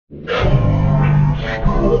Hello,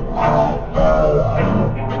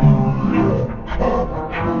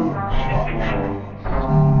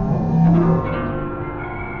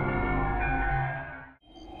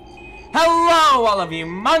 all of you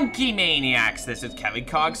monkey maniacs! This is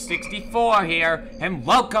KevinCog64 here, and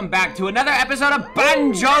welcome back to another episode of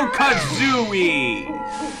Banjo-Kazooie!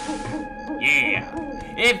 Yeah!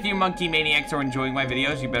 If you monkey maniacs are enjoying my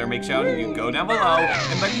videos, you better make sure you go down below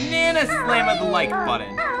and banana slam the like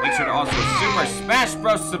button. Make sure to also super smash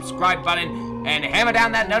bro subscribe button and hammer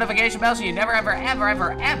down that notification bell so you never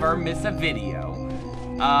ever miss a video.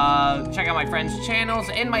 Check out my friends' channels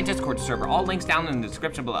and my Discord server. All links down in the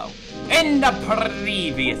description below. In the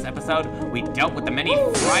previous episode, we dealt with the many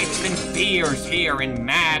frights and fears here in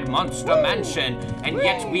Mad Monster Mansion, and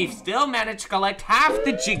yet we've still managed to collect half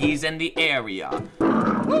the jiggies in the area.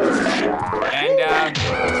 And,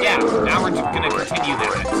 yeah, now we're just gonna continue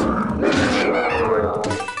that.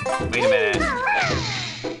 Wait a minute.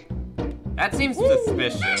 That seems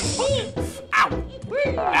suspicious. Ow!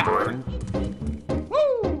 That burned.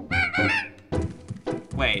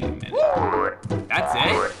 Wait a minute. That's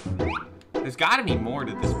it? There's gotta be more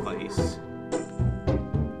to this place.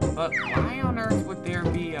 But why on earth would there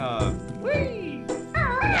be a...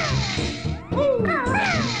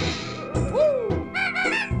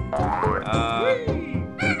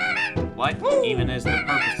 What even is the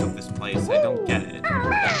purpose of this place? I don't get it.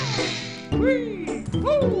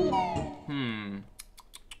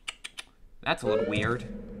 That's a little weird.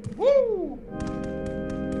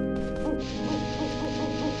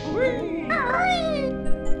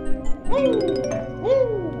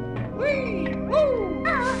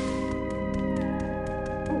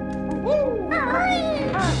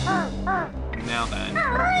 Now then.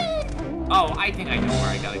 Oh, I think I know where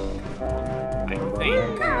I gotta go. I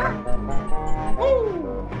think.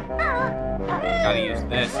 Gotta use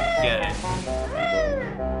this again.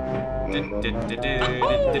 Wait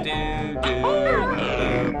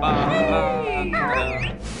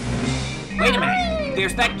a minute!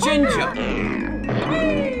 There's that Jinjo!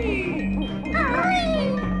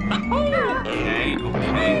 Okay.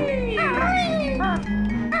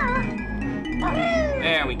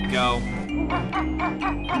 There we go.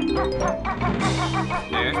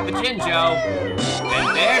 There's the Jinjo. And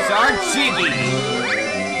there's our Jiggy!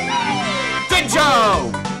 Jinjo!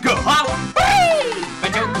 Go-hop!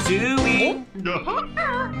 Banjo-Kazooie!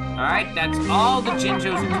 Alright, that's all the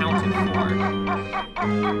Jinjos accounted for.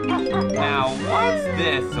 Now, what's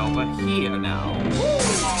this over here now?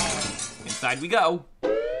 Inside we go.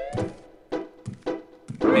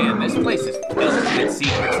 Man, this place is filled with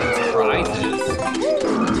secrets and surprises.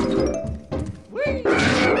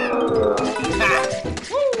 Ha!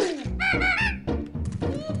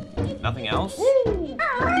 Nothing else?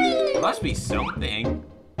 There must be something.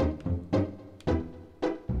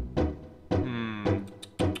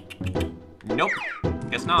 Nope,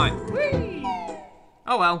 guess not.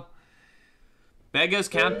 Oh well. Beggars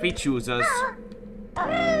can't be choosers.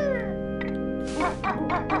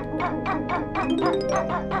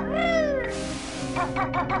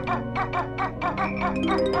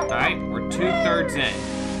 Alright, we're 2/3 in.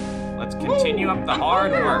 Let's continue up the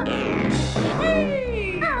hard work.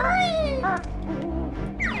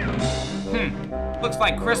 Looks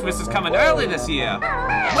like Christmas is coming early this year.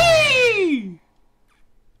 Whee!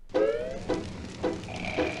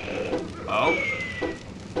 Oh.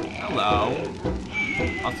 Hello.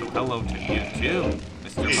 Also, hello to you too,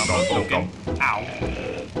 Mr. Mumbo Token. Ow.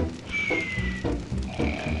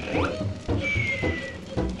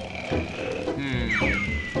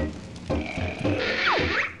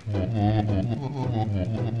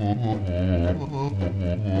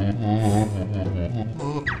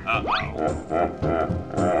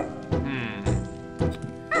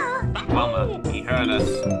 Mama, he heard us.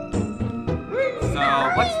 So,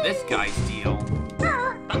 what's this guy's deal?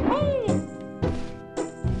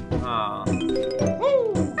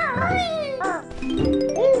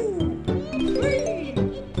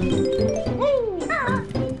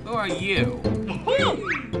 Who are you?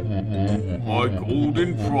 My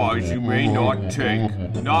golden prize you may not take,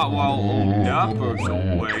 not while old Napper's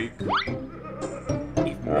awake.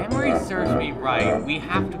 If memory serves me right, we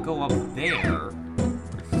have to go up there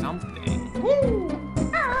for something.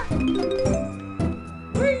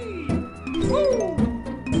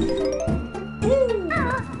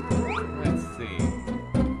 Let's see.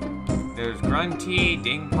 There's Grunty,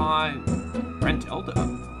 Dingpot, Brentilda.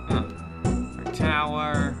 Her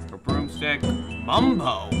tower, her broomstick,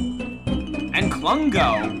 Mumbo, and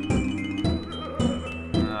Klungo.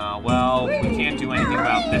 Well, we can't do anything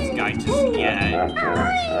about this guy just yet.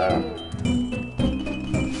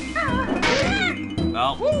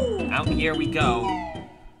 Well, out here we go.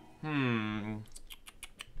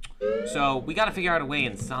 So, we gotta figure out a way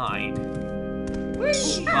inside. But,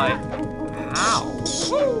 how?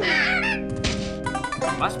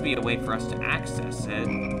 There must be a way for us to access it.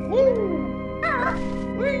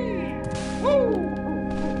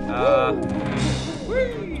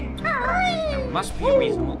 There must be a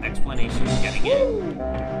reasonable explanation for getting in.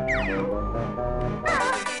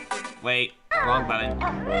 Wait, wrong button.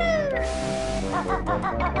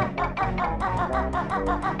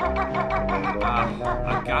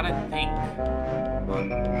 I gotta think.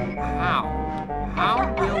 How? How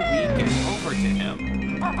will we get over to him?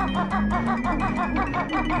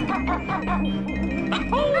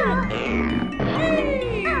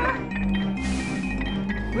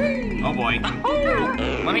 Oh boy.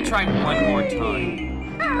 Let me try one more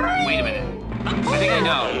time. Wait a minute. I think I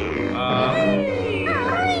know.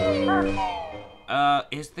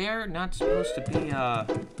 Is there not supposed to be a...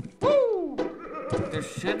 There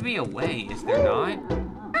should be a way, is there not?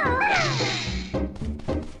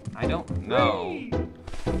 I don't know.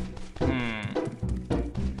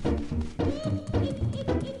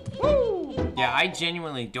 Yeah, I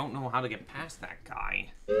genuinely don't know how to get past that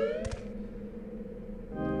guy.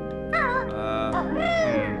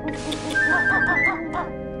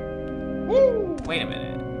 Wait a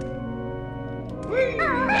minute.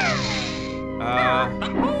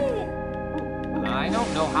 I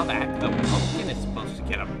don't know how the pumpkin is supposed to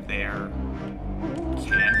get up there.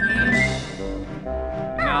 Can he?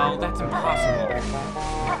 No, that's impossible.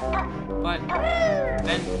 But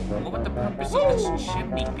then, what would the purpose of this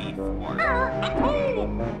chimney be for?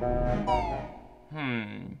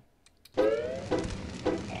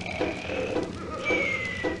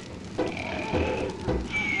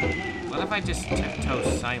 What if I just tiptoe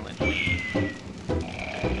silently?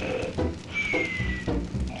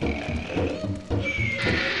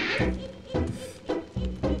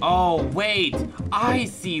 Oh, wait! I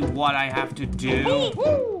see what I have to do.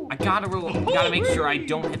 I gotta make sure I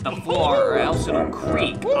don't hit the floor or else it'll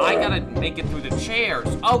creak. I gotta make it through the chairs.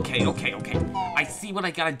 Okay. I see what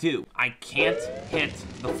I gotta do. I can't hit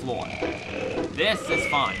the floor. This is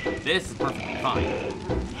fine. This is perfectly fine.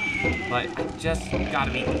 But I just gotta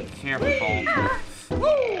be careful.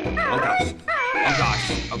 Oh gosh.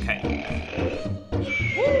 Okay.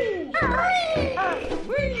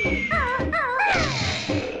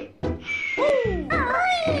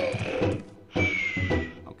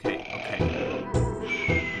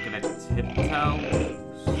 Tiptoe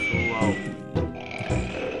slowly.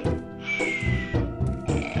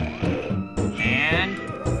 And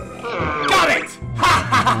got it! Ha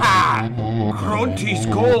ha ha! Grunty's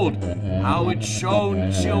gold. How it's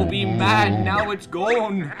shown, she'll be mad now it's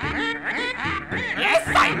gone. Yes,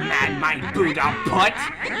 I'm mad, my Buddha put.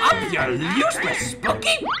 Up your useless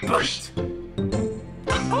spooky boot.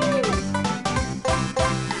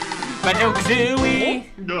 Banjo-Kazooie!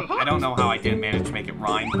 I don't know how I didn't manage to make it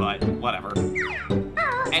rhyme, but whatever.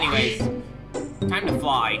 Anyways, time to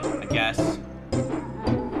fly, I guess.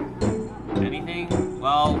 Anything?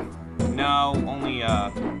 Well, no, only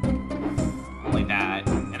that.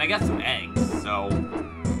 And I got some eggs, so...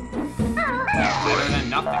 better than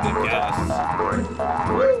nothing, I guess.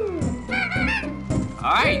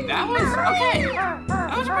 Alright, that was... okay.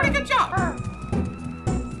 That was a pretty good job.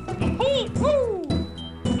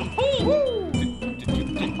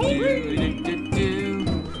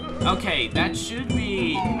 Okay, that should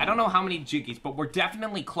be... I don't know how many jiggies, but we're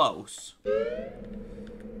definitely close. I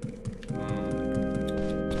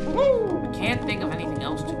can't think of anything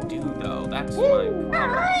else to do, though. That's my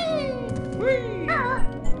problem.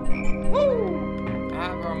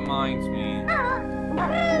 That reminds me.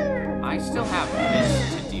 I still have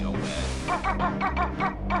this to deal with.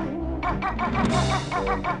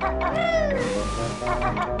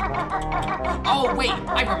 Oh, wait,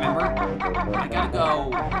 I remember. I gotta go...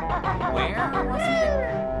 where was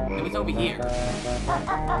it? It was over here.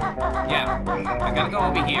 Yeah, I gotta go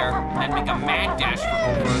over here and then make a mad dash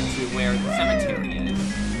for over to where the cemetery is.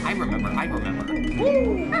 I remember.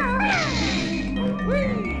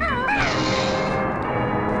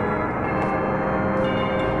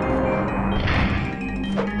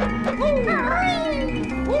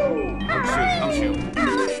 Oh shoot.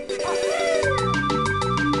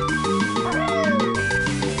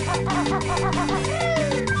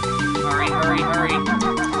 Hurry.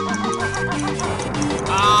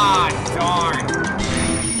 Ah, darn.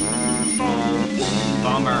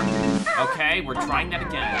 Bummer. Okay, we're trying that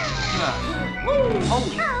again.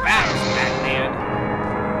 Holy bats, Batman.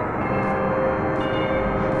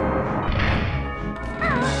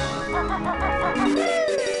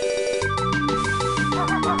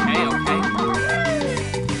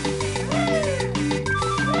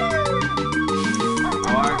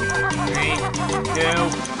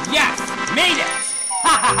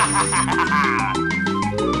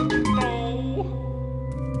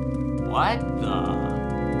 What the?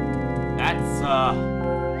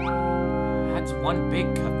 That's one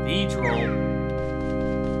big cathedral.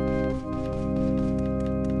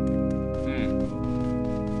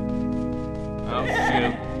 Oh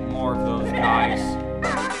shoot, more of those guys.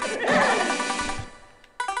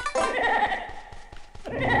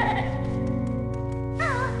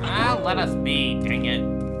 Let us be, dang it.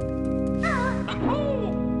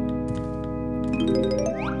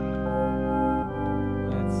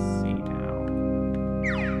 Let's see now.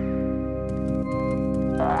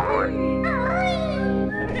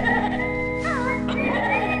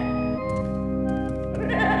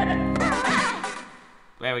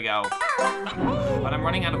 There we go. But I'm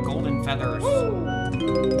running out of golden feathers. I'll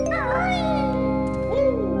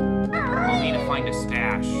need to find a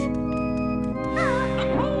stash.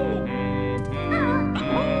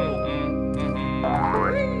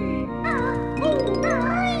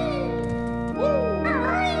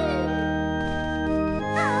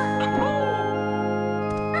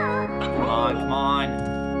 Come on.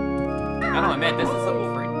 Gotta admit, this is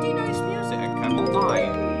some pretty nice music, I won't lie.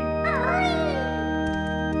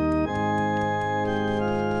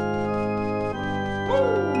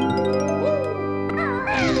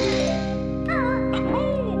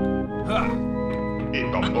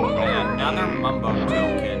 Another mumbo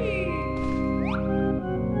token.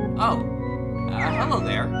 Oh, hello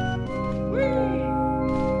there.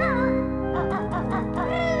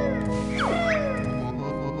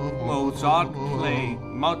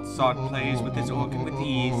 Mozart plays with his organ with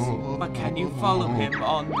ease, but can you follow him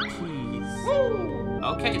on the keys?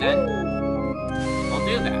 Okay then, we'll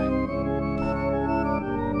do that.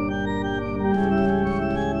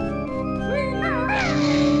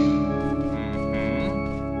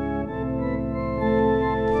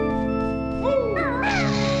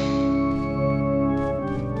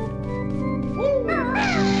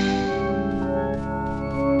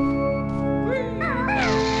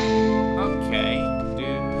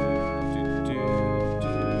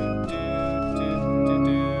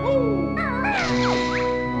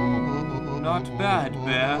 Not bad,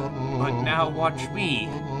 Bear, but now watch me.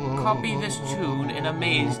 Copy this tune and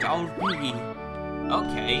amazed I'll be.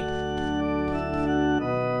 Okay.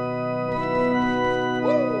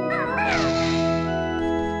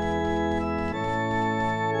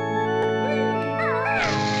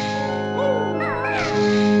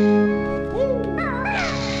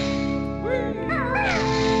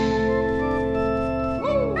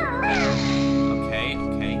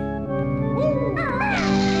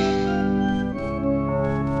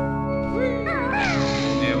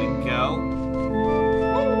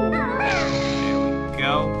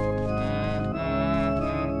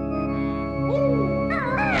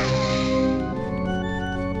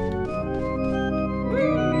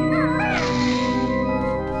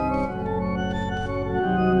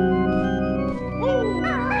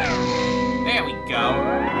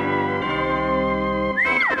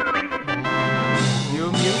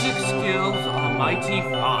 Mighty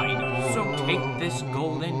fine, so take this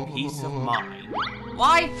golden piece of mine.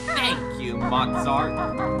 Why, thank you, Mozart.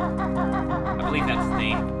 I believe that's the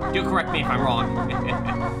name. Do correct me if I'm wrong.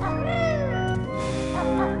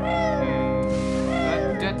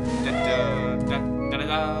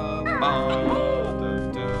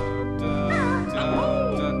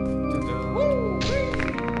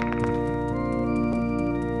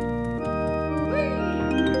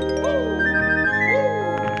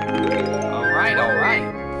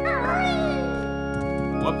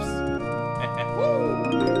 Whoops.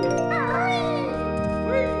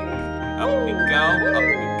 Up we go, up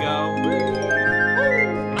we go.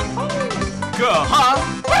 Go-ha!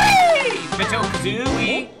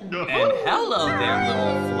 Banjo-Kazooie! And hello there,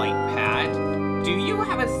 little flight pad. Do you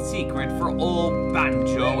have a secret for old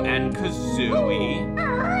Banjo and Kazooie?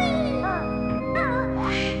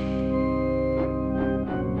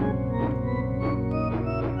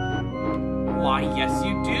 Why, yes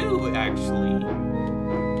you do, actually.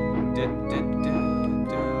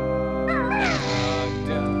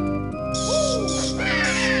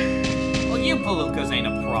 Well, you palookas ain't a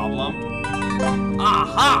problem.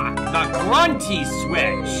 Aha! The grunty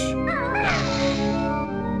switch!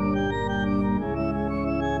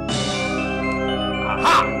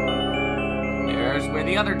 Aha! There's where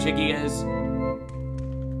the other Jiggy is.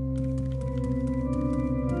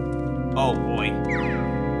 Oh boy.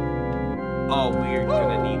 Oh, we're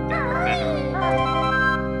gonna need that feather.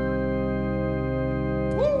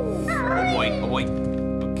 Oh boy, oh boy.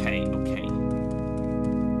 Okay, okay.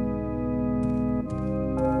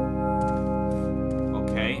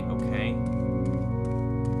 Okay, okay.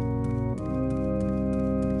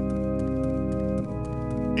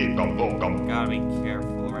 Gotta be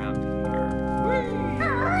careful around here.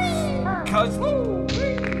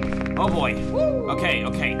 Oh boy. Okay,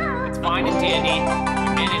 okay. It's fine and dandy.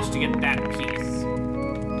 We managed to get that piece.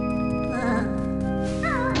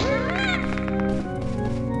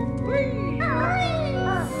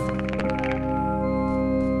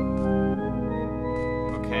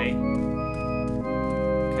 Okay.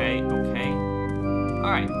 Okay, okay.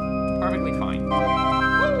 Alright. Perfectly fine.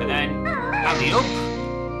 And then, alley-oop.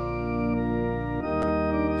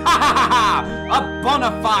 Ha ha ha ha! A bona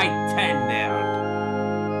fide 10 there.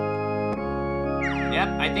 Yep,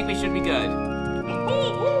 I think we should be good.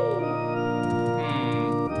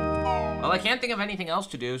 Well, I can't think of anything else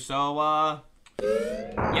to do, so,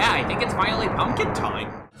 yeah, I think it's finally pumpkin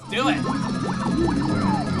time. Let's do it.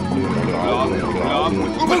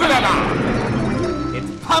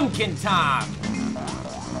 It's pumpkin time.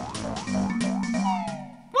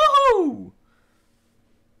 Woohoo!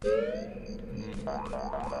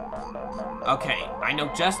 Okay, I know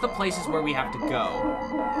just the places where we have to go.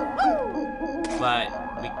 But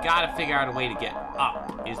we gotta figure out a way to get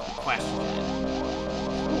up, is the question.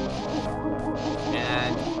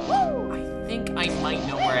 And I think I might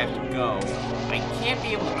know where I have to go. I can't be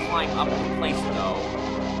able to climb up the place, though.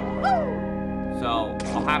 So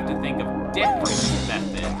I'll have to think of different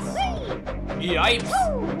methods. Yipes!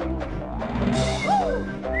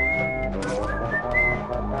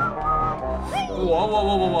 Whoa, whoa,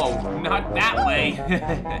 whoa, whoa, whoa. Not that way.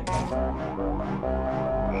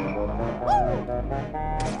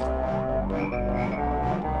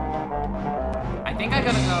 I think I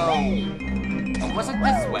gotta go... Oh, was it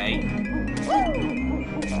this way?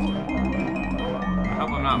 I hope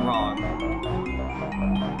I'm not wrong.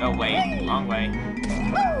 No, wait. Wrong way.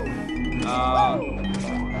 I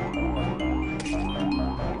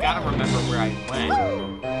gotta remember where I went.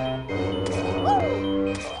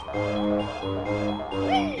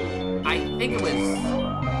 I think it was...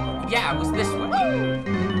 Yeah, it was this way.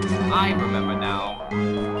 I remember now.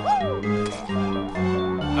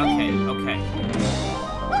 Okay, okay.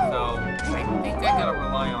 So, I think I gotta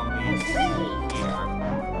rely on these here.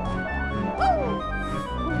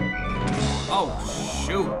 Oh,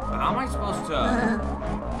 shoot. How am I supposed to...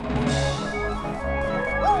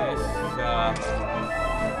 This,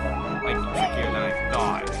 might be trickier than I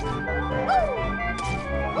thought.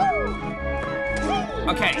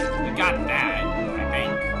 Okay, we got that, I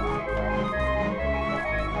think.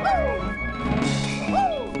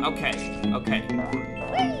 Okay, okay.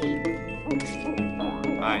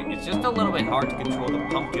 Alright, it's just a little bit hard to control the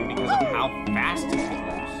pumpkin because of how fast it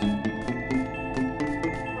goes.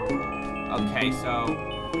 Okay, so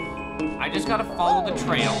I just gotta follow the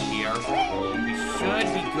trail here. We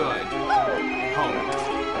should be good. Oh.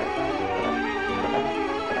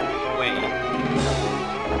 Wait.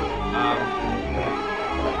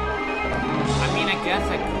 I mean, I guess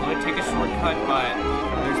I could take a shortcut, but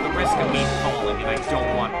there's the risk of me falling, and I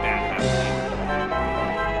don't want that happening.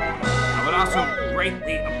 I would also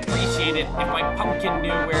greatly appreciate it if my pumpkin knew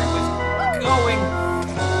where it was going.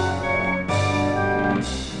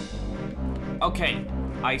 Okay,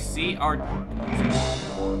 I see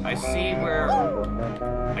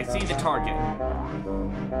the target.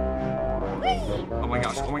 Oh my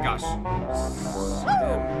gosh, oh my gosh.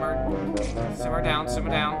 Simmer down,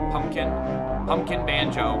 pumpkin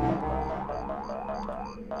banjo.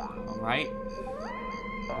 Alright.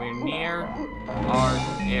 We're near our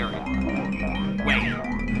area. Wait.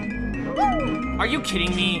 Are you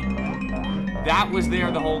kidding me? That was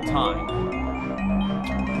there the whole time.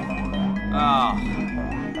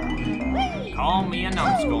 Call me a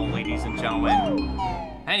numbskull, ladies and gentlemen.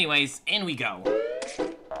 Anyways, in we go.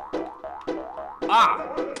 Ah,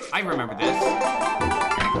 I remember this.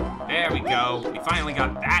 There we go. We finally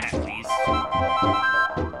got that at least.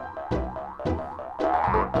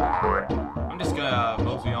 I'm just gonna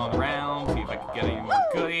mosey on around, see if I can get any more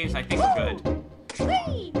goodies. I think we're good.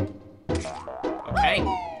 Okay,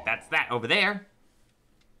 that's that over there.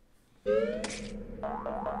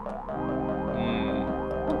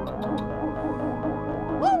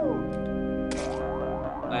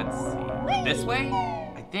 Let's see. This way?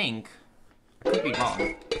 I think. I could be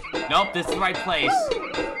wrong. Nope, this is the right place.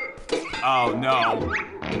 Oh no.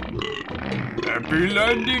 Happy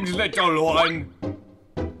landings, little one.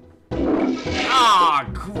 Ah,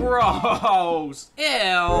 gross. Ew.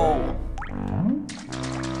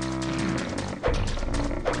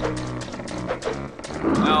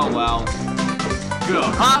 Oh well.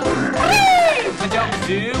 Good, huh?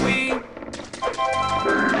 Banjo-Kazooie.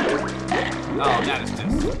 Oh, that is just...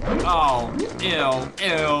 Oh, ew.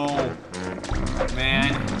 Man,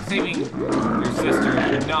 saving your sister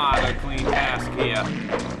is not a clean task here.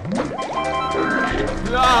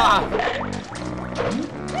 Ah!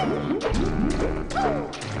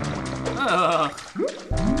 Ugh.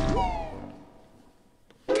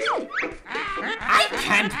 I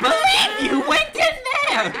can't believe you went in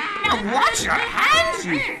there! Now wash your hands,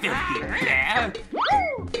 you filthy bear!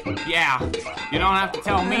 Yeah, you don't have to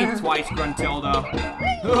tell me twice, Gruntilda.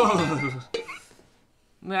 Ugh.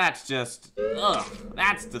 That's just, ugh,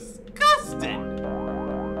 that's disgusting.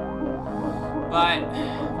 But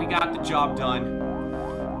we got the job done.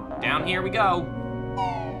 Down here we go.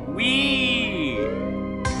 Wee!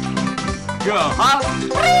 Go, huh?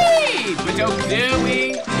 Wee!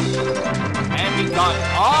 Banjo-Kazooie! And we got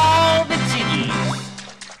all the jiggies.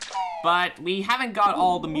 But we haven't got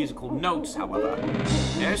all the musical notes, however.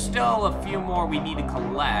 There's still a few more we need to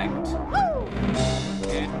collect.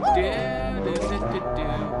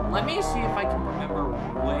 Let me see if I can remember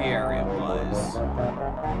where it was.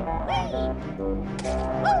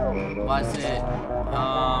 Was it,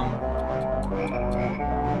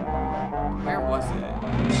 where was it?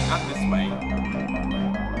 Not this way.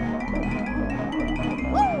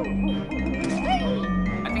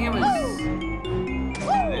 I think it was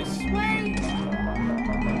this way?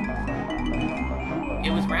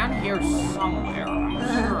 It was around here somewhere, I'm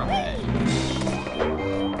sure of it.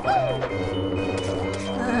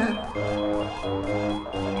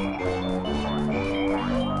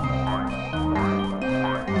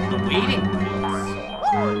 The waiting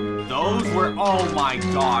boots. Those were, oh my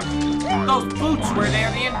gosh. Those boots were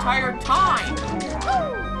there the entire time.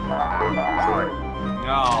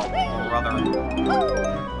 No, brother.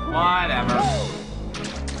 Whatever.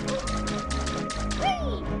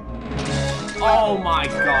 Oh my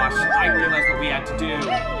gosh, I realized what we had to do.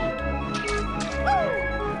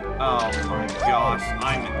 Oh my gosh,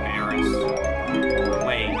 I'm embarrassed.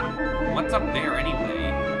 Wait, what's up there anyway?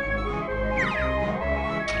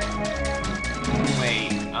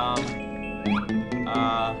 Wait,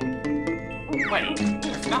 wait,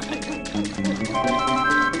 there's nothing.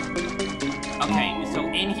 Okay, so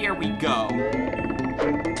in here we go.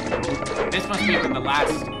 This must be for the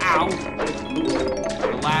last, ow!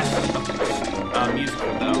 The last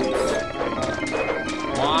musical notes.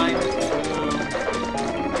 1,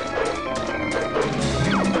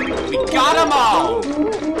 2. We got them all!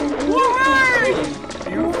 Woohoo!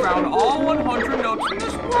 You found all 100 notes in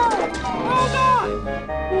this world! Well done!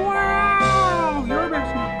 Wow! You're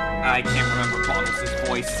amazing. I can't remember Bottles'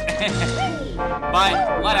 voice. But,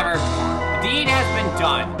 whatever. The deed has been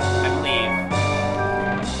done, I believe.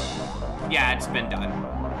 Yeah, it's been done.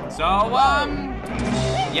 So,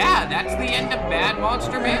 yeah, that's the end of Bad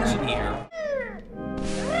Monster Mansion here.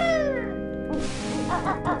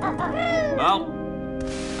 Well,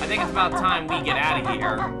 I think it's about time we get out of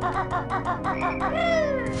here.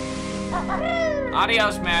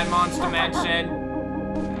 Adios, Mad Monster Mansion.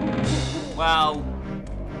 Well,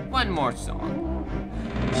 one more song.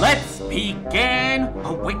 Let's begin.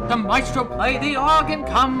 Awake the maestro, play the organ,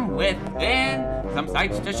 come within. Some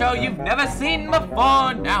sights to show you've never seen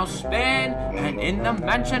before, now spin. And in the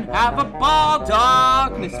mansion have a ball.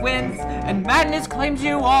 Darkness wins, and madness claims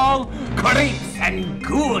you all. Creeps and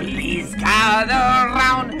ghoulies gather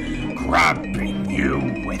round, grabbing you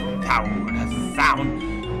without a sound.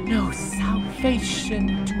 No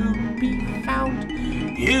salvation to be found.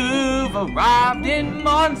 You've arrived in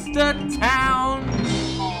Monster Town.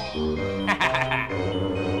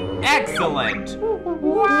 Excellent.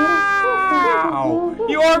 Wow!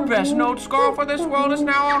 Your best note score for this world is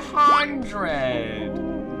now 100.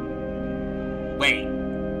 Wait.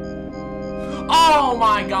 Oh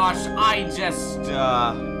my gosh, I just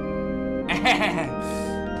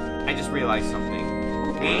realized something.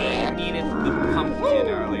 We needed the pumpkin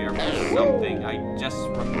earlier for something I just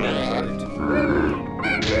remembered.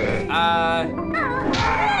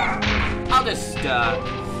 I'll just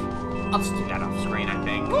do that off screen, I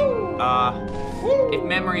think. If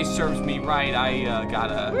memory serves me right, I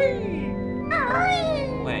gotta...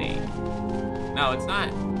 Wait. No, it's not.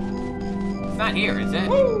 It's not here, is it?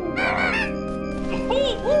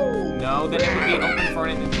 No, then it would be open for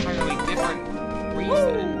an entirely different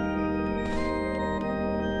reason.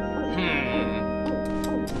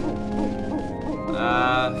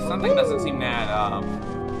 Something doesn't seem to add up.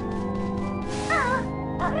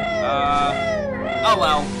 Oh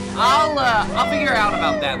well. I'll figure out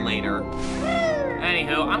about that later.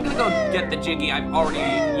 Anywho, I'm gonna go get the jiggy I've already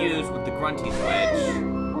used with the grunty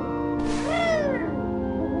switch.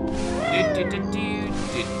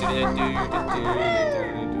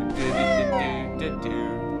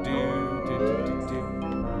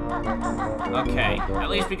 Okay, at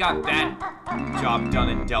least we got that job done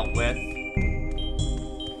and dealt with.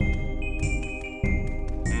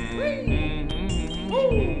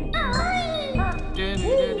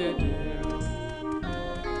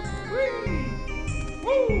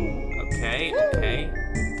 Okay, okay.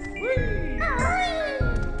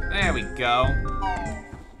 There we go.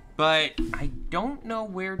 But I don't know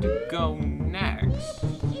where to go next.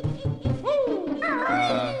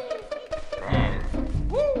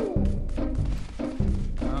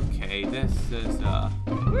 Okay, this is,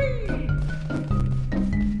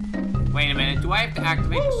 Wait a minute, do I have to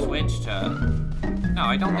activate the switch to... No,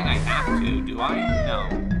 I don't think I have to, do I? No.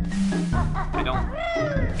 I don't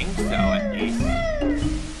think so, at least.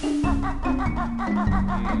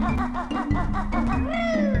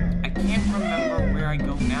 I can't remember where I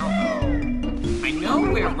go now, though. I know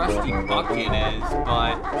where Rusty Bucket is,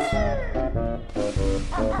 but...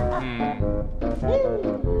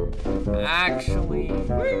 Actually...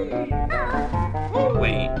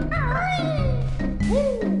 Wait.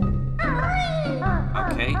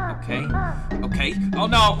 Okay. Oh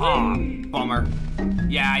no! Aw, bummer.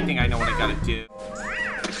 Yeah, I think I know what I gotta do.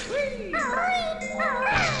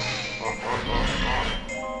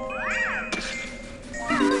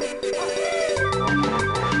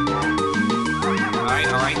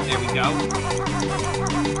 Alright, there we go.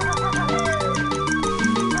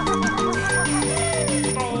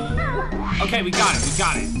 Okay, we got it.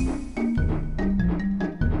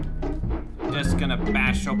 Just gonna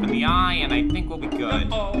bash open the eye, and I think we'll be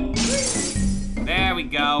good. There we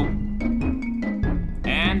go.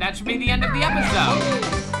 And that should be the end of the episode.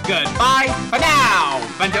 Goodbye for now,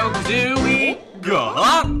 Banjo-Kazooie. Go.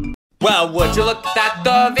 Well, would you look at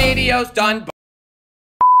the video's done?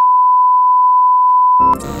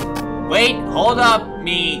 Wait, hold up,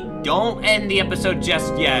 don't end the episode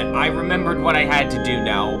just yet. I remembered what I had to do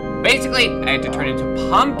now. Basically, I had to turn into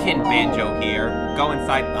Pumpkin Banjo here, go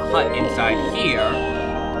inside the hut inside here,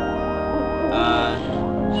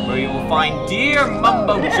 where you will find Dear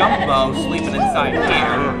Mumbo Jumbo sleeping inside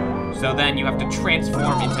here. So then you have to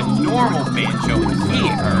transform into normal Banjo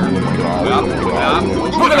here.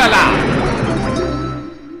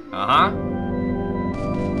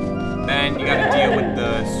 Then you gotta deal with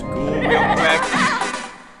the school real quick.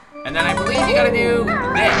 And then I believe you gotta do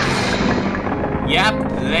this. Yep,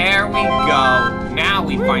 there we go. Now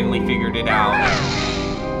we finally figured it out.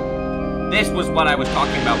 This was what I was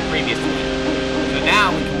talking about previously. So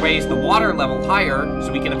now we can raise the water level higher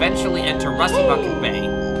so we can eventually enter Rusty Bucket Bay.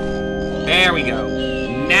 There we go.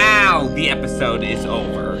 Now the episode is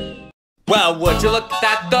over. Well, would you look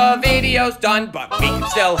at the video's done, but we can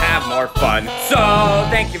still have more fun. So,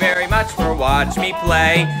 thank you very much for watching me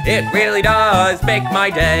play. It really does make my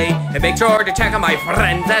day. And make sure to check out my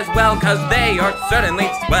friends as well, cause they are certainly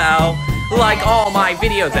swell. Like all my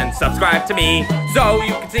videos and subscribe to me, so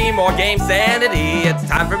you can see more game sanity. It's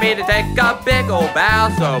time for me to take a big ol' bow,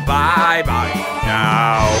 so bye-bye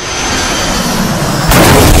now.